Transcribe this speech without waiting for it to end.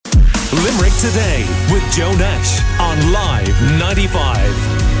Limerick Today with Joe Nash on Live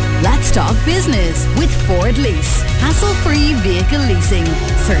 95. Let's talk business with Ford Lease. Hassle-free vehicle leasing.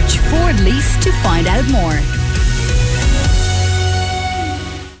 Search Ford Lease to find out more.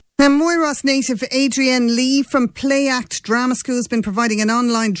 And Moyross native Adrienne Lee from Play Act Drama School has been providing an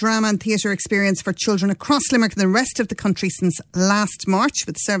online drama and theatre experience for children across Limerick and the rest of the country since last March,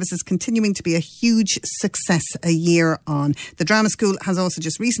 with services continuing to be a huge success a year on. The drama school has also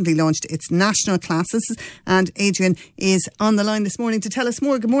just recently launched its national classes, and Adrienne is on the line this morning to tell us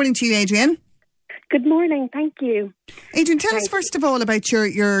more. Good morning to you, Adrienne. Good morning, thank you. Adrienne, tell us first of all about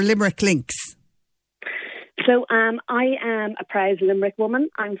your Limerick links. So I am a proud Limerick woman.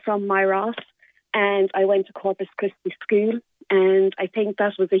 I'm from Moyross and I went to Corpus Christi School, and I think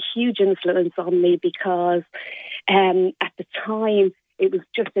that was a huge influence on me because at the time it was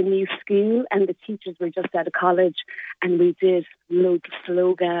just a new school and the teachers were just out of college, and we did loads of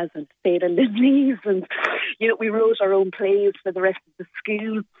slogans and Fada Lilies, and we wrote our own plays for the rest of the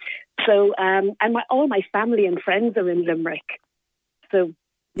school. So and all my family and friends are in Limerick. So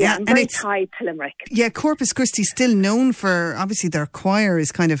yeah, I'm very tied to Limerick. Yeah, Corpus Christi still known for, obviously their choir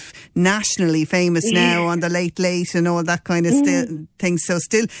is kind of nationally famous now on the Late Late and all that kind of thing. So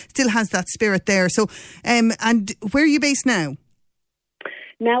still has that spirit there. So, and where are you based now?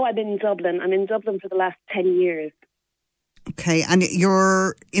 Now I'm in Dublin. I'm in Dublin for the last 10 years. Okay, and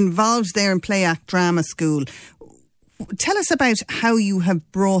you're involved there in Play Act Drama School. Tell us about how you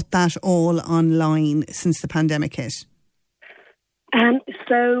have brought that all online since the pandemic hit.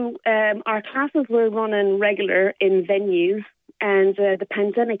 So our classes were running regular in venues, and the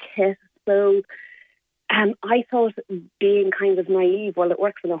pandemic hit. So I thought, being kind of naive, well, it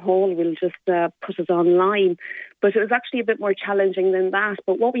works in a hall, we'll just put it online. But it was actually a bit more challenging than that.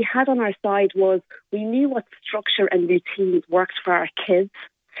 But what we had on our side was we knew what structure and routines worked for our kids.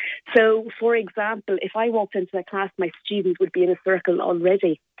 So, for example, if I walked into a class, my students would be in a circle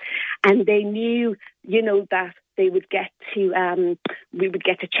already, and they knew, that they would get to, we would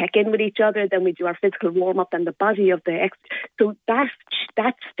get to check in with each other. Then we do our physical warm up and the body of the so that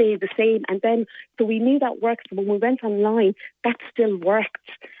stayed the same. And then, so we knew that worked. When we went online, that still worked,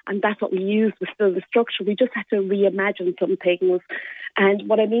 and that's what we used was still the structure. We just had to reimagine some things. And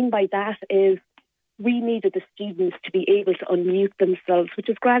what I mean by that is, we needed the students to be able to unmute themselves, which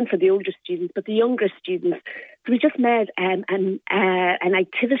is grand for the older students, but the younger students. So we just made an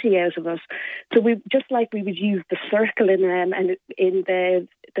activity out of it. So we, just like we would use the circle in the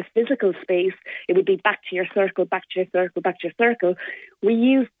physical space, it would be back to your circle, back to your circle, back to your circle. We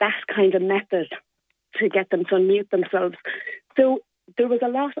used that kind of method to get them to unmute themselves. So there was a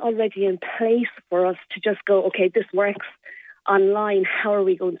lot already in place for us to just go, okay, this works online. How are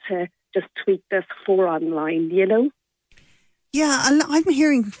we going to just tweak this for online, Yeah, I'm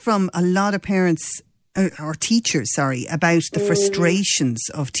hearing from a lot of parents or teachers, about the frustrations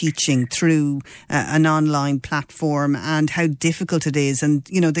of teaching through an online platform and how difficult it is. And,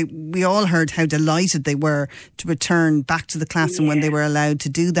 we all heard how delighted they were to return back to the classroom when they were allowed to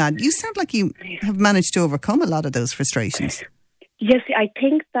do that. You sound like you have managed to overcome a lot of those frustrations. Yes, I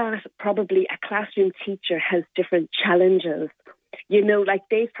think that probably a classroom teacher has different challenges. Like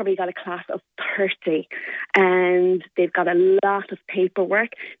they've probably got a class of 30 and they've got a lot of paperwork.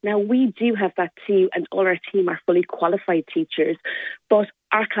 Now, we do have that too, and all our team are fully qualified teachers, but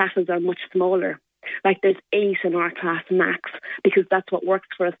our classes are much smaller. Like there's 8 in our class max, because that's what works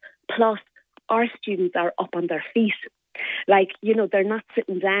for us. Plus, our students are up on their feet. Like, they're not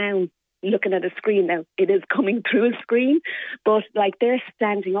sitting down looking at a screen. Now, it is coming through a screen, but like they're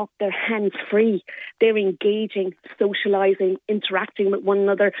standing up, they're hands free, they're engaging, socialising, interacting with one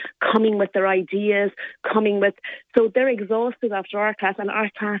another, coming with their ideas, so they're exhausted after our class, and our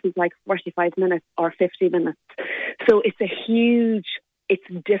class is like 45 minutes or 50 minutes. So it's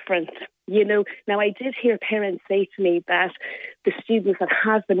different. Now I did hear parents say to me that the students that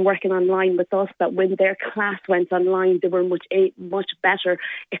have been working online with us, that when their class went online, they were much better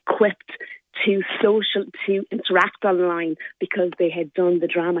equipped to interact online because they had done the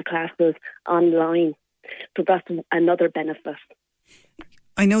drama classes online. So that's another benefit.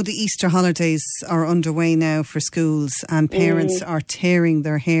 I know the Easter holidays are underway now for schools, and parents are tearing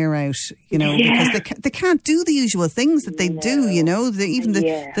their hair out, because they can't do the usual things that they do,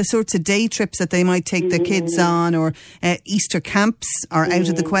 the sorts of day trips that they might take their kids on, or Easter camps are out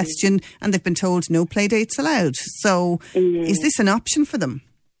of the question, and they've been told no play dates allowed. So is this an option for them?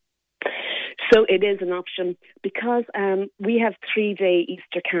 So it is an option because we have 3-day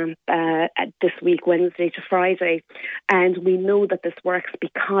Easter camp this week, Wednesday to Friday, and we know that this works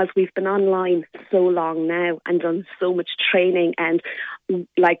because we've been online so long now and done so much training, and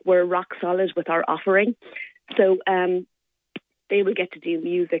we're rock solid with our offering. So they will get to do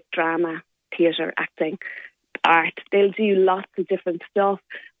music, drama, theatre, acting, art. They'll do lots of different stuff,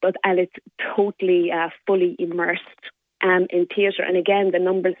 and it's totally fully immersed in theatre. And again, the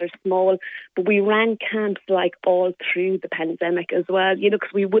numbers are small, but we ran camps all through the pandemic as well, because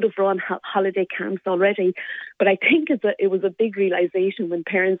we would have run holiday camps already. But I think it was a big realisation when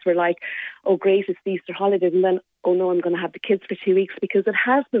parents were like, oh great, it's the Easter holidays, and then, oh no, I'm going to have the kids for 2 weeks, because it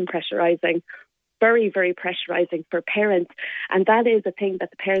has been pressurising. Very, very pressurising for parents. And that is a thing that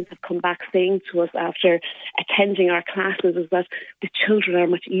the parents have come back saying to us after attending our classes, is that the children are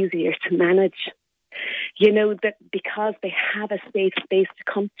much easier to manage. That because they have a safe space to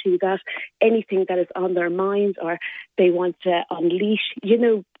come to, that anything that is on their mind or they want to unleash,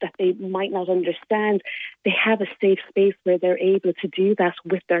 that they might not understand, they have a safe space where they're able to do that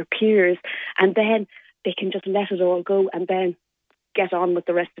with their peers, and then they can just let it all go and then get on with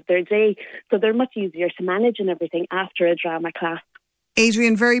the rest of their day. So they're much easier to manage and everything after a drama class.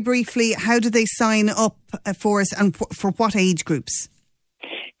 Adrian, very briefly, how do they sign up for us, and for what age groups?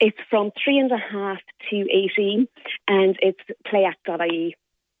 It's from 3.5 to 18, and it's playact.ie.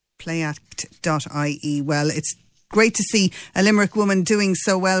 Playact.ie. Well, it's great to see a Limerick woman doing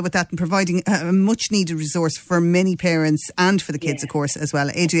so well with that and providing a much needed resource for many parents and for the kids, of course, as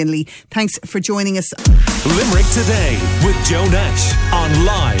well. Adrian Lee, thanks for joining us. Limerick Today with Joe Nash on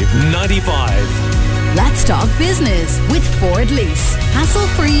Live 95. Let's talk business with Ford Lease.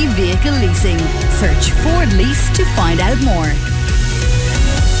 Hassle-free vehicle leasing. Search Ford Lease to find out more.